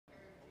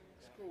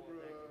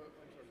October,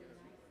 I'm sorry,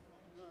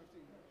 no, I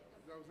think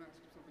I was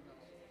asking something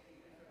else.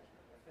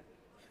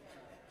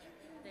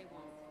 They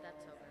won't. That's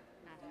over.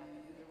 Not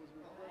happening. There was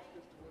a request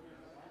as to whether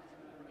or not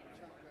he was going to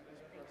check that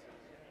his presence,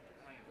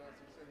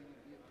 because he said he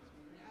would be at this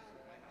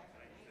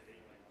meeting,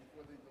 so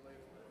before they delay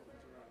it, it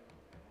was around.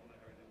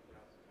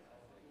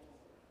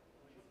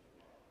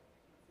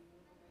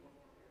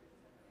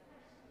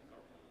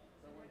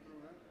 That went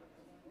through, right?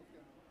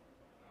 Okay.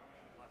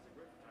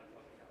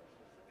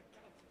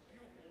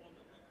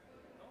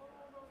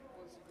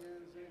 Once again,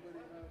 does anybody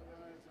have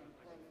eyes on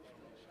Carlos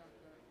Del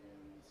Chaca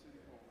in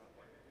City Hall?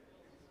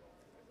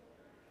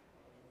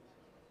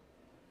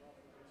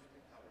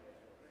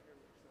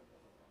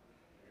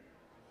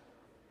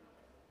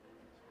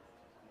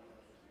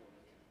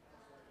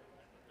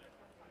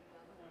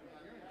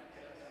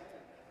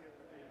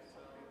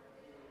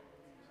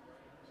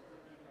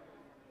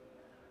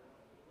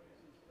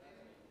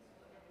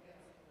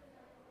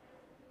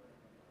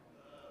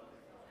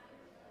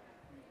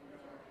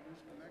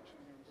 Loose connection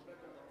here.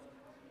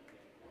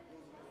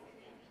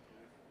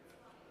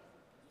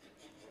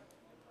 Chief,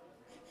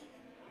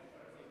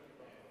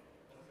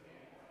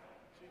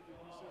 did you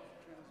set the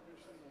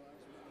transmission the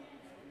last one?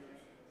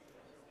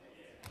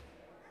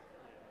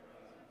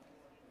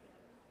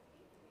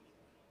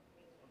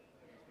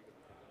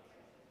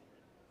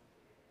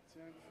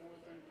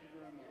 10-4, thank you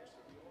very much,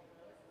 sir.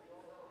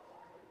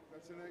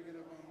 That's a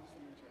negative on the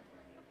screen check.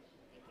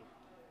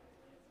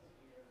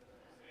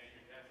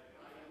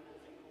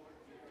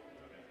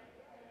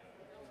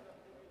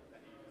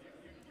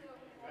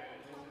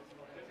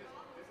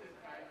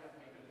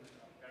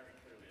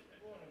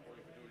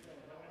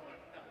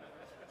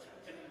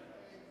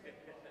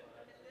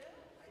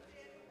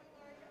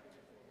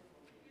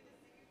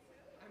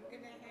 I'm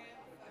gonna have,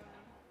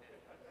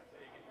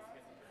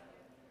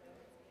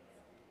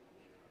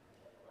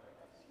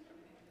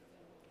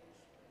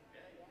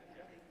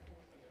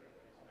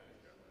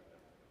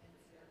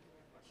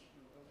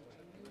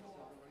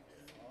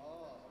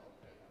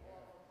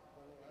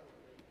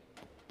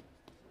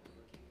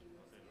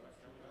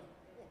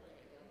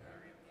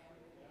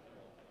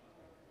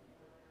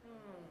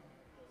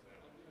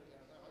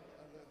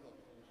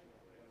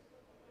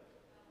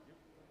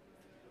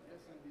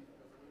 Yes, indeed.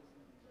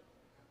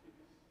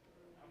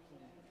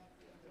 Absolutely.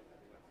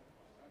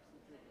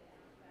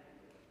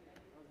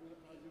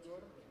 How's your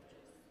daughter?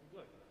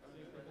 Good.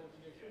 Yes, sir.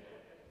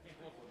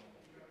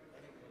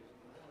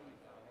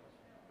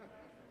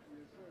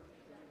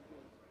 Sounds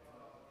good.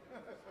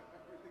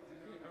 Everything's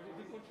in order.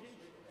 Everything will change.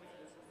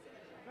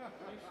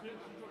 She's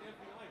doing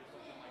FBI or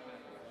something like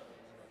that.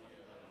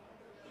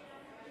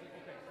 Like,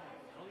 okay, fine,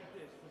 I'll eat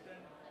this, but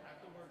then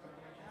afterwards I'm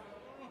going to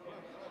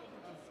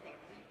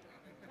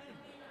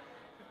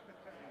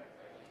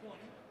 20.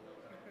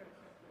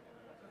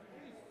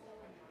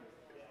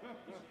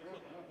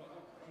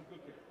 I'm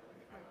good kid.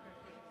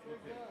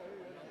 Good guy,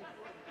 yeah.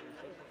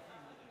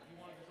 You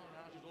want to do something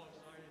now, she's all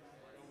excited.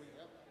 Right over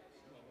here.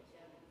 Let's go.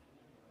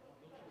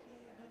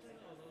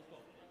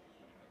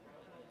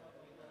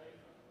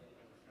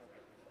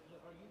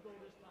 Or you go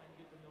this time,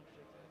 get the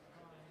milkshakes next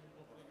time, and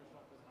we'll figure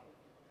something out.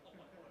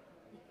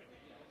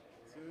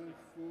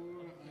 10-4,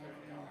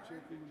 I'm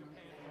checking with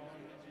my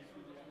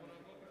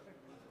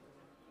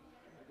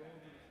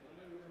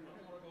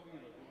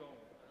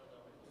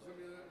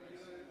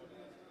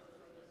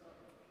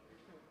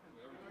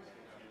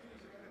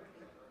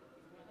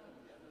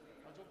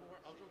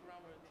I'll joke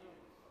around with it too.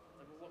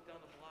 Like we'll walk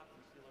down the block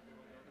and see like the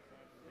other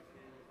friends with the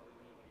kids, like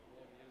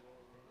 12 years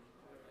old.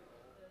 I was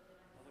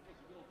like, what's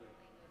the bill do?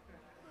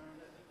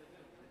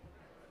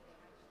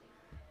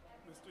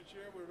 Mr.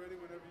 Chair, we're ready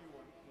whenever you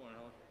want. Morning,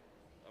 Helen.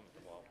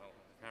 Well,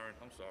 Karen,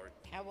 I'm sorry.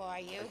 how are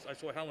you? I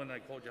saw Helen and I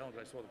called you Helen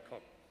because I saw the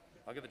cup.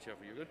 I'll get the chair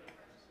for you. Good?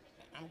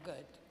 I'm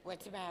good.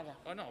 What's the matter?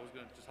 Oh, no, I was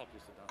going to just help you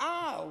sit down.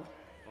 Oh,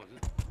 Oh,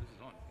 this is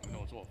on. I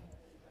know it's off.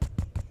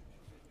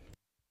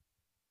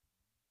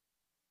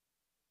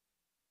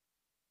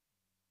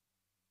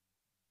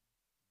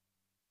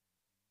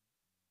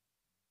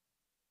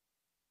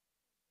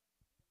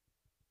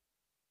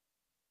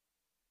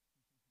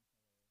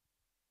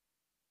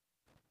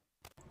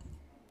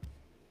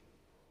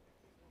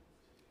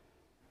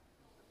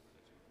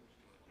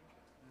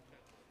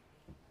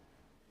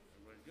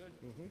 Everybody good?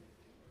 Mm-hmm.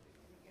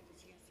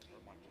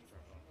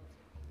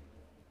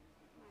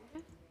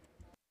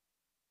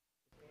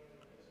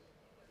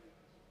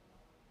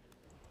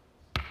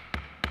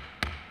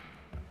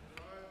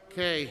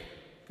 Okay,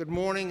 good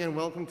morning and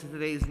welcome to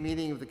today's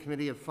meeting of the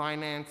Committee of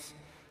Finance.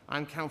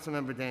 I'm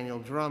Councilmember Daniel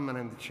Drum and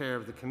I'm the chair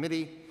of the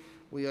committee.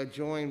 We are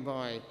joined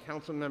by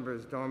Council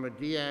members Dharma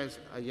Diaz,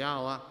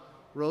 Ayala,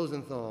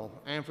 Rosenthal,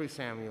 Amphrey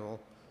Samuel,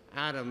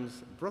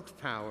 Adams, Brooks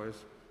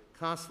Powers,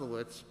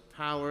 Koslowitz,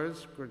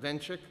 Powers,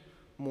 Grodenchik,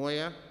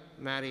 Moya,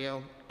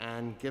 Matteo,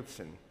 and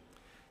Gibson.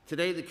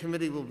 Today the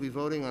committee will be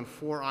voting on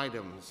 4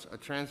 items: a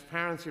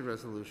transparency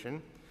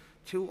resolution,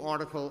 2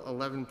 Article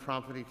 11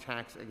 property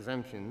tax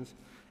exemptions,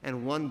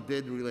 and 1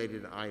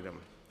 bid-related item.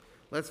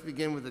 Let's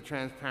begin with the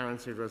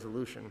transparency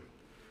resolution.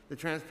 The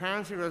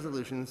transparency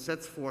resolution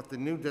sets forth the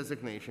new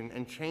designation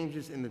and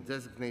changes in the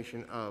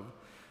designation of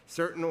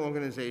certain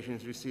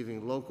organizations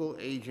receiving local,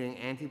 aging,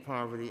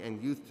 anti-poverty,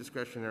 and youth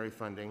discretionary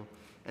funding,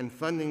 and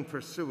funding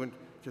pursuant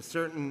to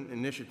certain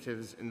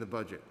initiatives in the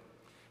budget.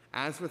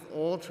 As with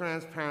all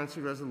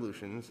transparency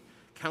resolutions,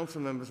 council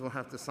members will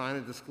have to sign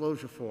a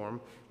disclosure form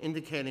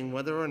indicating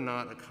whether or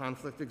not a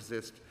conflict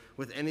exists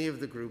with any of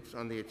the groups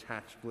on the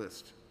attached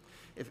list.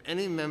 If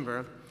any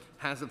member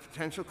has a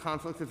potential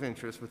conflict of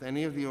interest with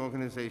any of the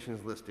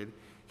organizations listed,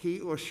 he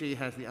or she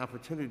has the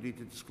opportunity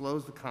to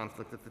disclose the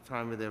conflict at the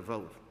time of their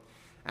vote.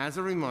 As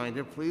a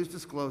reminder, please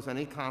disclose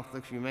any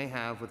conflicts you may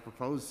have with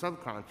proposed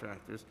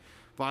subcontractors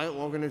by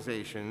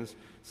organizations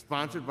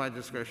sponsored by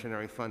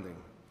discretionary funding.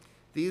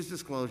 These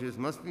disclosures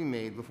must be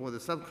made before the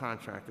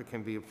subcontractor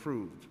can be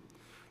approved.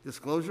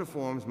 Disclosure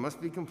forms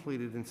must be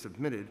completed and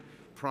submitted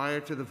prior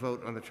to the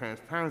vote on the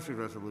transparency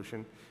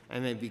resolution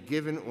and may be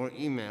given or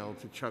emailed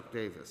to Chuck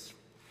Davis.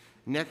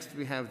 Next,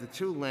 we have the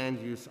two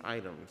land use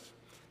items.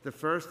 The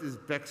first is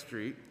Beck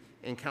Street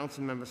in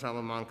Councilmember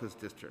Salamanca's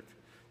district.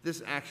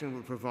 This action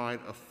would provide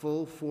a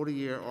full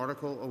 40-year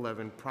Article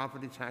 11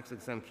 property tax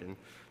exemption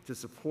to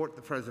support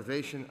the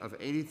preservation of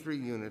 83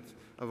 units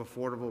of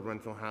affordable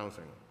rental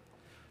housing.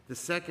 The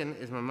second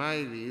is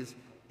Maimonides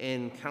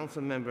in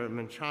Councilmember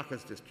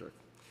Menchaca's district.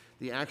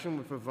 The action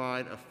would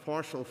provide a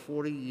partial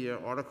 40-year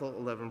Article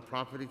 11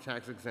 property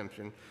tax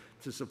exemption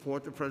to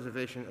support the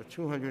preservation of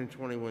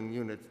 221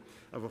 units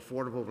of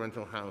affordable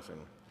rental housing.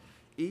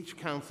 Each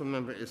council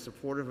member is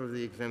supportive of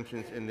the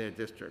exemptions in their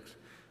districts.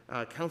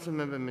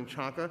 Councilmember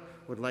Menchaca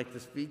would like to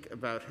speak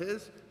about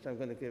his, so I'm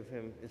going to give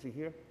him, is he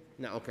here?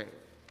 No, okay.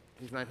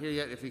 He's not here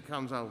yet. If he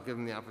comes, I'll give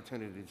him the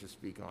opportunity to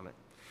speak on it.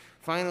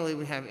 Finally,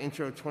 we have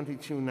Intro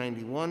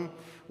 2291,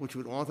 which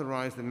would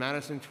authorize the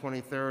Madison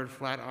 23rd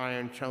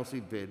Flatiron Chelsea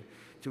bid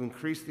to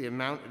increase the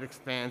amount it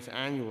expands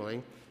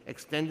annually,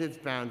 extend its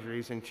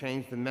boundaries, and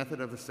change the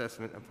method of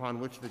assessment upon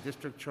which the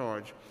district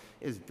charge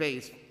is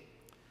based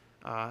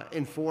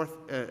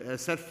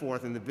set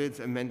forth in the bid's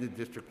amended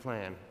district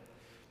plan.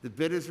 The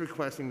bid is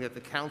requesting that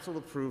the council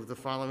approve the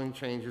following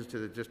changes to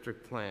the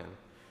district plan.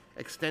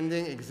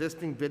 Extending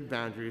existing bid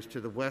boundaries to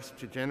the west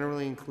to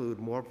generally include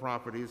more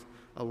properties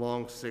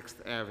along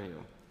 6th Avenue.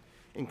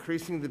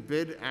 Increasing the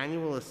bid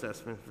annual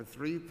assessment from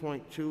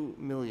 $3.2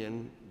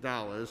 million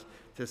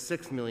to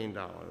 $6 million.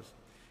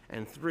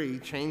 And 3,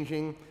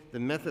 changing the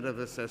method of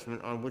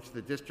assessment on which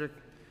the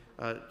district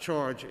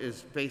charge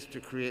is based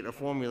to create a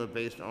formula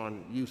based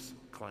on use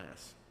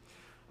class.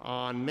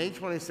 On May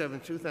 27,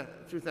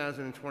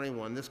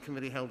 2021, this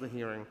committee held a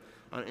hearing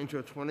on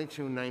Intro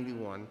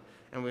 2291,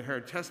 and we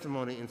heard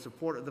testimony in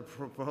support of the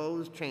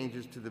proposed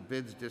changes to the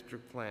bid's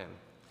district plan.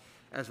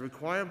 As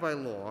required by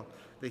law,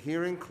 the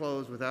hearing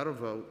closed without a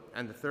vote,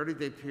 and the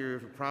 30-day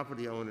period for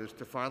property owners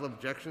to file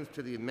objections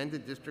to the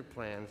amended district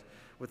plans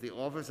with the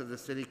Office of the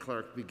City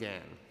Clerk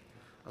began.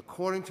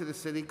 According to the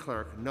City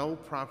Clerk, no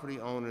property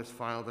owners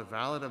filed a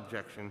valid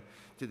objection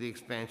to the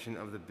expansion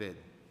of the bid.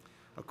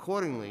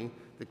 Accordingly,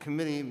 the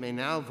committee may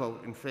now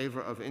vote in favor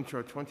of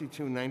Intro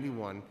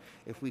 2291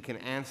 if we can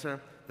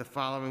answer the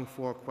following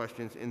 4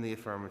 questions in the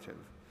affirmative.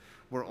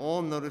 Were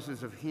all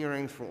notices of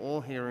hearings for all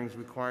hearings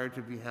required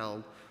to be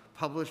held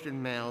published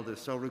and mailed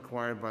as so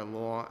required by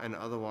law and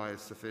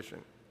otherwise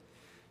sufficient?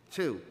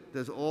 2,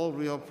 does all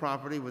real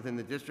property within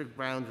the district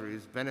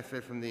boundaries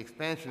benefit from the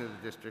expansion of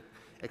the district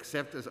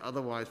except as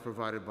otherwise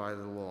provided by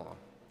the law?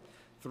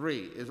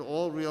 3, is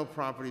all real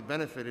property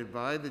benefited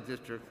by the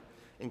district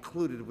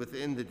included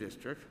within the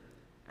district?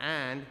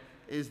 And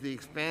is the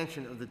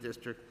expansion of the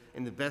district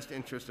in the best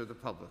interest of the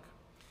public?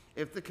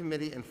 If the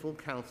committee and full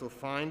council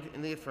find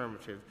in the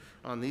affirmative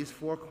on these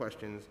 4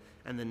 questions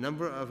and the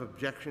number of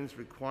objections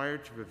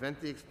required to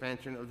prevent the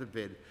expansion of the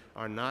bid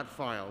are not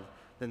filed,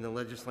 then the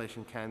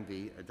legislation can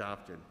be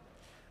adopted.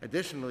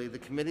 Additionally, the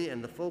committee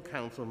and the full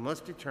council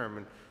must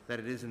determine that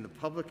it is in the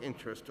public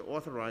interest to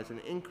authorize an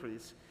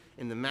increase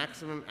in the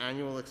maximum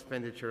annual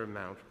expenditure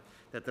amount,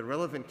 that the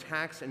relevant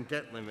tax and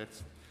debt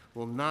limits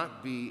will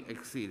not be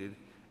exceeded,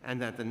 and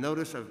that the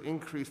notice of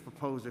increased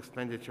proposed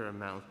expenditure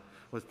amount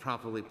was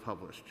properly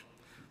published.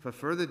 For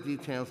further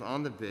details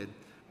on the bid,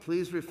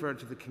 please refer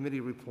to the committee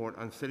report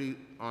on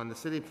the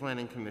City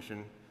Planning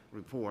Commission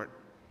report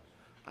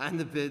and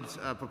the bid's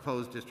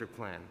proposed district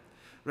plan.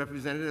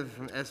 Representatives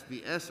from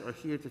SBS are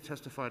here to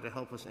testify to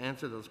help us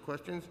answer those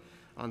questions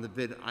on the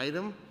bid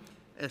item.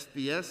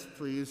 SBS,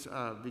 please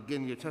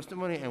begin your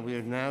testimony, and we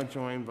are now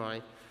joined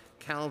by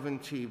Calvin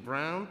T.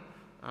 Brown,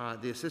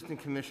 the Assistant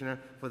Commissioner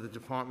for the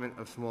Department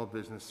of Small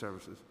Business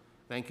Services.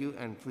 Thank you,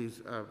 and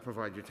please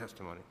provide your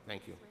testimony.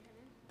 Thank you.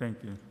 Thank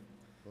you.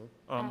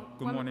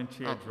 Good morning,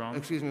 Chair Drum.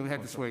 Excuse me, we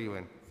had to swear you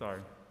in. Sorry.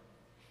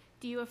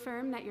 Do you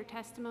affirm that your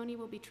testimony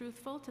will be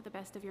truthful to the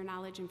best of your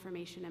knowledge,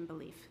 information, and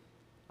belief?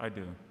 I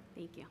do.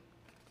 Thank you.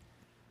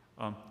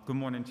 Good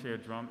morning, Chair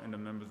Drum and the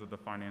members of the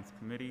Finance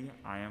Committee.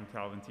 I am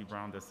Calvin T.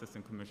 Brown, the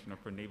Assistant Commissioner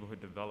for Neighborhood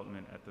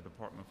Development at the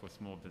Department for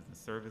Small Business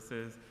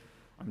Services.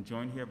 I'm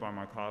joined here by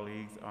my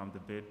colleagues, the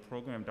BID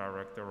Program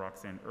Director,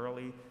 Roxanne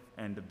Early,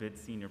 and the BID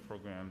Senior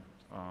Program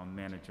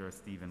Manager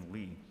Stephen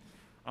Lee.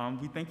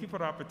 We thank you for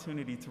the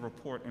opportunity to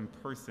report in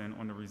person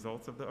on the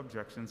results of the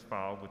objections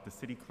filed with the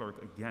City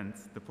Clerk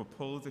against the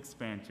proposed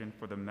expansion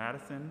for the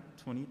Madison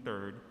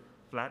 23rd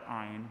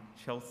Flatiron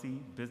Chelsea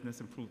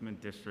Business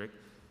Improvement District,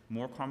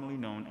 more commonly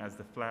known as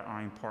the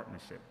Flatiron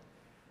Partnership.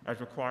 As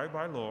required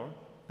by law,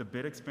 the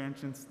Bid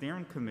Expansion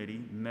Steering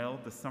Committee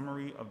mailed the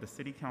summary of the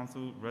City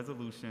Council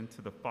resolution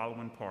to the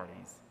following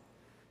parties: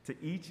 to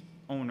each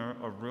owner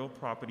of real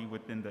property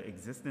within the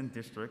existing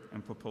district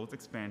and proposed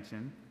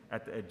expansion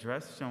at the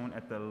address shown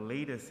at the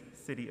latest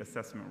city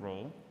assessment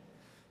roll,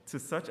 to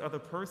such other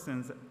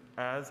persons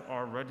as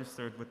are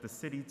registered with the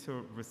city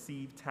to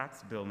receive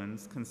tax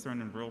billings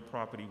concerning real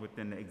property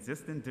within the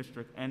existing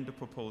district and the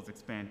proposed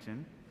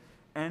expansion,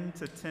 and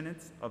to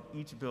tenants of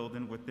each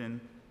building within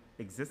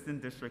existing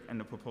district and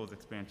the proposed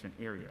expansion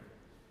area.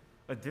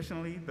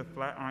 Additionally, the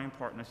Flatiron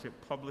Partnership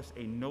published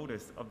a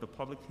notice of the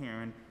public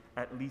hearing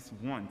at least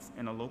once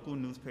in a local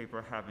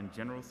newspaper having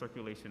general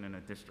circulation in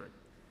a district.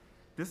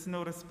 This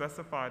notice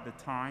specified the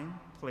time,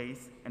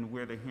 place, and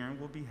where the hearing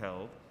will be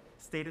held,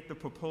 stated the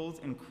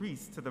proposed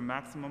increase to the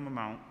maximum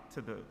amount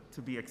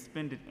to be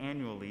expended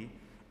annually,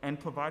 and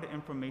provided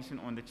information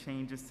on the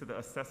changes to the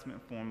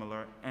assessment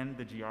formula and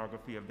the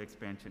geography of the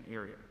expansion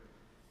area.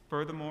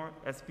 Furthermore,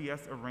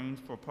 SPS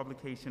arranged for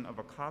publication of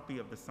a copy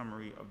of the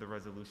summary of the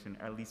resolution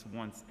at least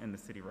once in the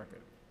city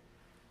record.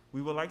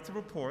 We would like to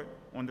report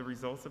on the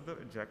results of the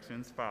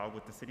objections filed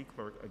with the City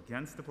Clerk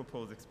against the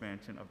proposed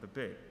expansion of the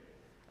bid.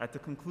 At the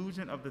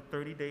conclusion of the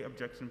 30-day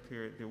objection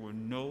period, there were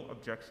no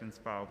objections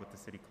filed with the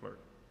City Clerk.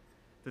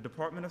 The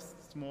Department of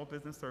Small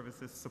Business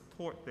Services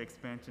support the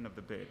expansion of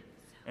the bid.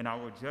 In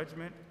our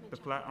judgment, the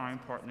Flatiron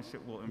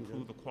Partnership will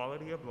improve the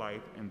quality of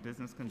life and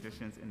business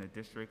conditions in the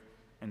district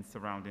and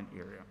surrounding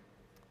area.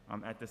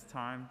 At this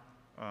time,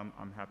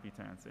 I'm happy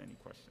to answer any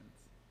questions.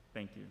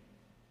 Thank you.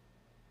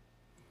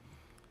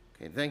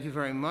 Okay, thank you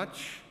very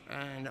much.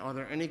 And are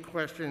there any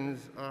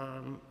questions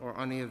or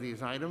any of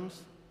these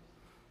items?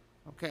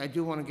 Okay, I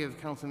do want to give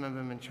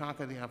Councilmember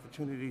Menchaca the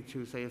opportunity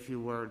to say a few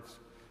words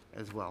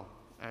as well.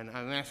 And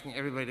I'm asking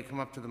everybody to come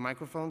up to the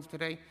microphones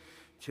today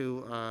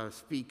to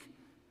speak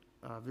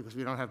because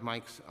we don't have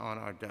mics on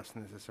our desk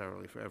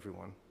necessarily for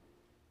everyone.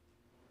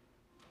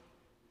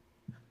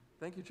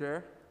 Thank you,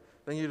 Chair.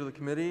 Thank you to the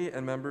committee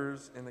and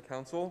members in the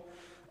council.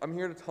 I'm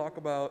here to talk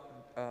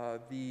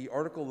about the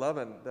Article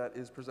 11 that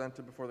is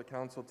presented before the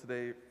council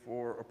today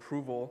for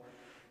approval.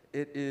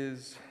 It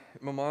is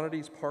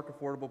Maimonides Park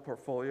Affordable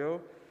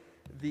Portfolio.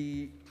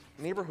 The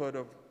neighborhood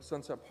of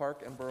Sunset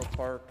Park and Borough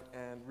Park,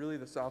 and really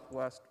the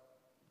southwest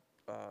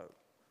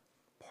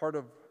part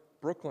of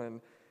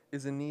Brooklyn,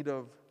 is in need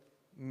of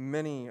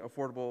many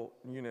affordable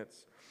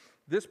units.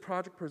 This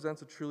project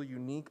presents a truly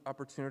unique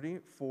opportunity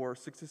for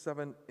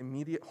 67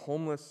 immediate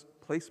homeless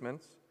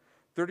placements,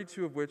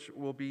 32 of which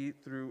will be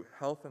through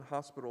health and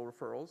hospital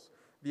referrals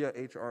via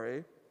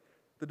HRA.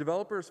 The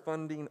developer is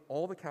funding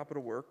all the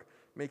capital work,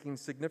 making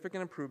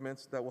significant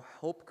improvements that will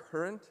help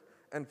current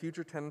and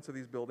future tenants of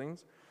these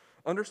buildings,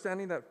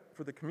 understanding that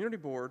for the community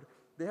board,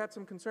 they had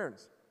some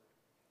concerns.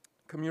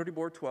 Community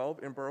Board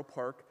 12 in Borough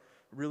Park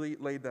really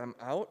laid them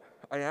out.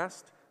 I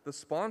asked the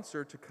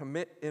sponsor to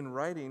commit in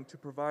writing to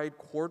provide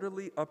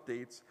quarterly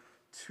updates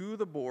to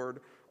the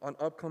board on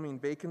upcoming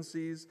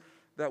vacancies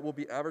that will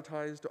be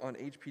advertised on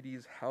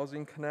HPD's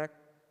Housing Connect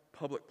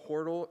public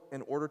portal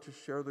in order to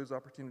share those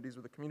opportunities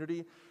with the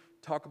community,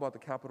 talk about the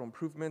capital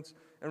improvements,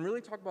 and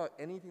really talk about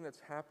anything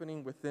that's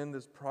happening within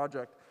this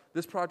project.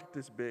 This project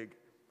is big.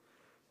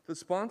 The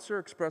sponsor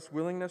expressed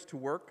willingness to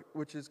work,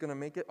 which is going to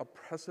make it a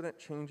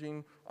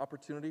precedent-changing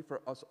opportunity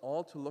for us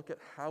all to look at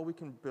how we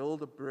can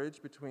build a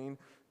bridge between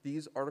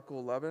these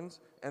Article 11s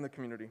and the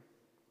community.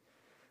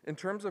 In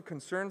terms of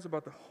concerns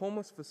about the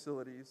homeless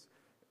facilities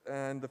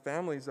and the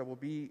families that will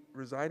be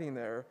residing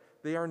there,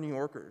 they are New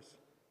Yorkers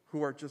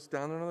who are just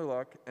down on their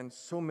luck, and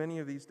so many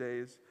of these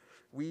days,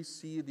 we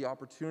see the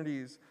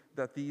opportunities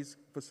that these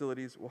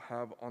facilities will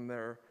have on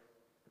their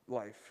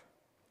life.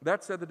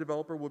 That said, the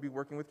developer will be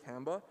working with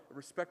CAMBA, a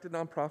respected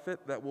nonprofit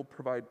that will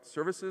provide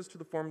services to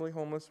the formerly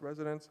homeless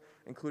residents,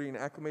 including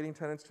acclimating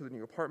tenants to the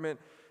new apartment,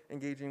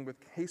 engaging with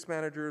case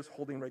managers,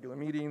 holding regular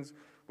meetings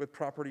with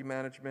property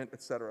management,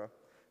 etc.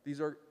 These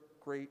are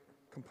great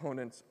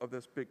components of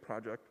this big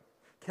project.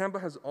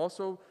 CAMBA has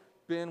also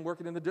been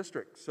working in the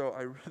district, so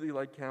I really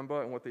like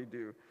CAMBA and what they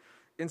do.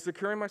 In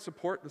securing my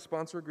support, the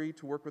sponsor agreed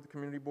to work with the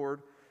community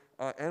board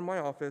and my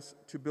office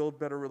to build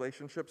better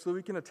relationships so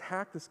we can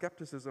attack the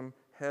skepticism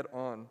head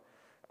on.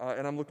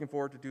 And I'm looking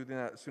forward to doing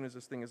that as soon as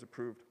this thing is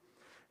approved.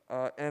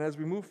 And as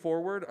we move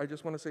forward, I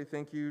just want to say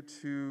thank you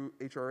to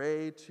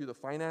HRA, to the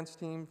finance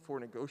team for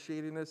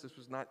negotiating this. This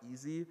was not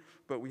easy,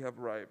 but we have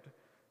arrived.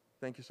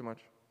 Thank you so much.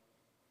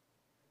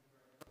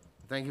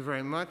 Thank you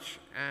very much.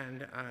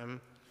 And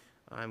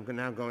I'm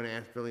now going to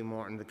ask Billy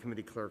Martin, the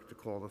committee clerk, to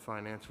call the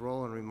finance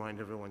roll and remind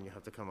everyone you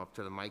have to come up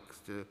to the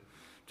mics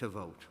to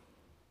vote.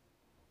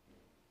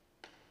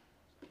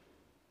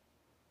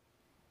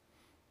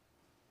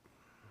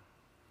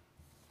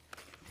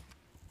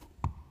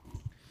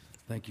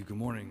 Thank you. Good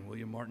morning.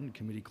 William Martin,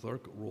 Committee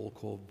Clerk. Roll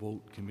call vote,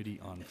 Committee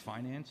on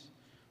Finance.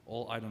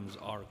 All items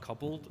are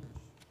coupled.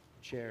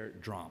 Chair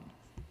Drum.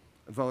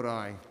 Vote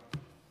aye.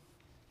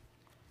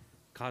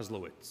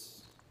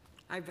 Kozlowitz.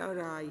 I vote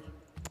aye.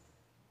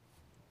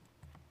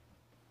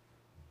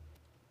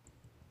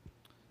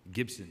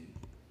 Gibson.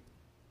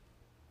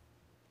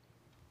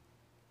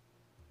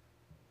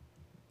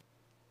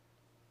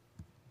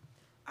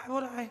 I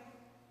vote aye.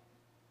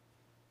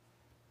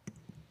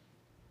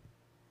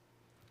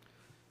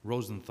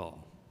 Rosenthal.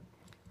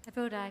 I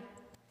vote aye.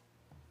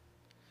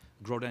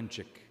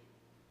 Grodenchik.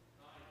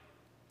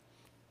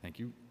 Thank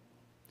you.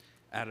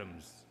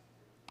 Adams.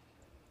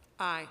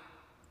 Aye.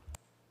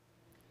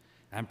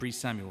 Ampry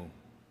Samuel.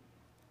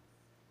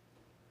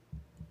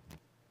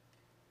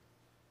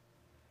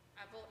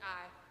 I vote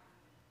aye.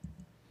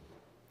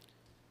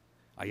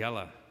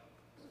 Ayala.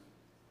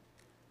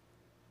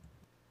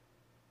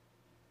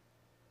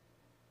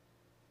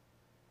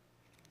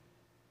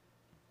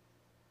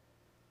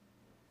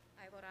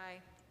 I vote aye.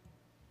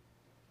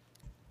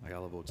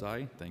 Ayala votes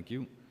aye. Thank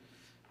you.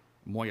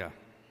 Moya.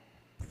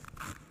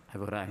 I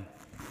vote aye.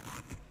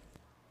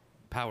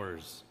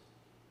 Powers.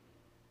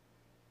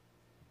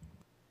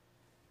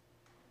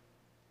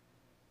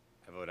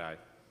 I vote aye.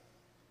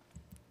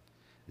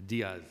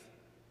 Diaz.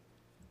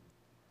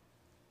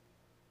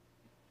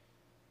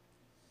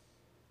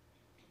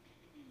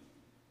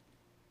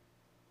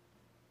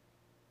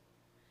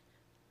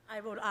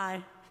 I vote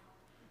aye.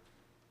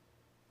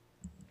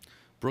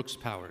 Brooks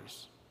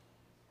Powers.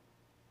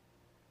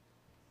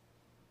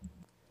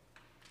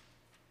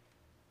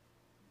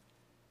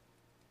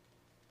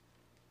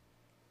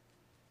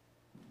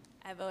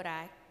 I vote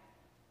aye.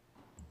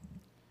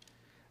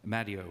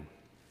 Matteo.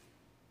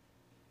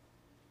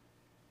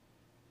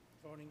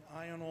 Voting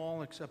aye on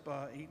all except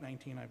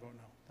 819, I vote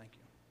no. Thank you.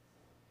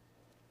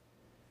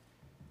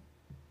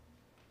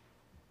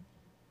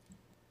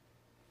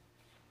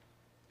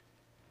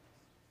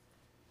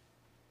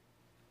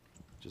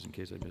 Just in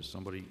case I missed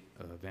somebody,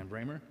 Van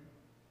Bramer.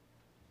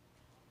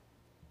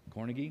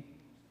 Cornegie.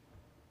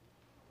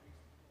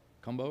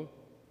 Cumbo.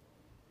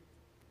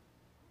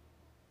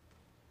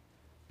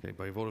 Okay,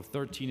 by a vote of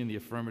 13 in the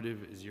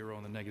affirmative, 0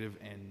 in the negative,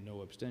 and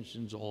no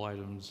abstentions, all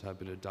items have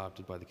been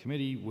adopted by the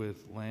committee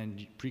with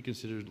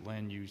pre-considered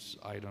land use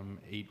item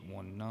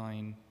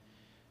 819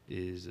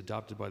 is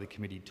adopted by the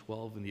committee,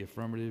 12 in the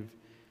affirmative,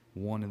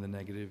 1 in the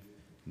negative,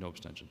 no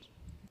abstentions.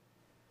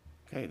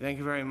 Okay, thank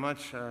you very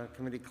much,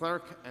 Committee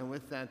Clerk. And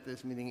with that,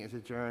 this meeting is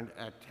adjourned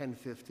at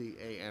 10:50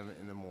 a.m.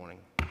 in the morning.